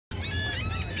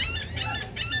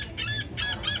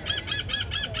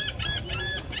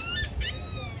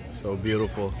So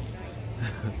beautiful.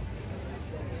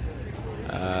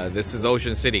 This is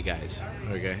Ocean City, guys.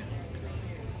 Okay.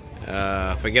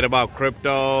 Forget about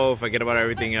crypto, forget about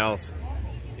everything else.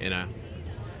 You know,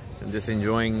 I'm just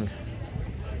enjoying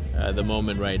the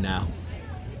moment right now.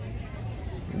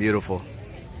 Beautiful,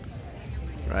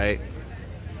 right?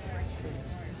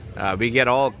 We get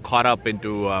all caught up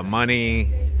into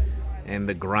money and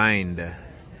the grind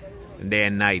day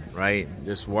and night, right?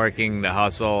 Just working the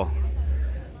hustle.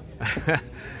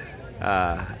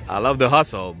 I love the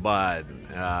hustle, but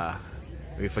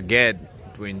we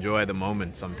forget to enjoy the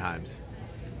moment sometimes.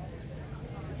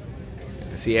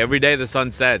 See, every day the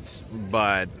sun sets,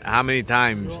 but how many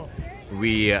times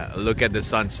we look at the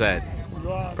sunset?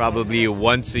 Probably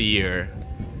once a year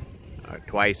or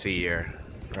twice a year,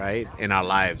 right? In our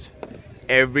lives.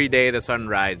 Every day the sun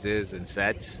rises and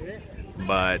sets,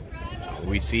 but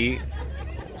we see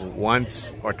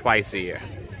once or twice a year.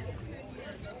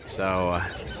 So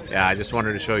yeah, I just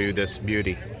wanted to show you this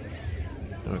beauty.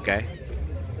 Okay,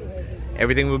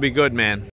 everything will be good, man.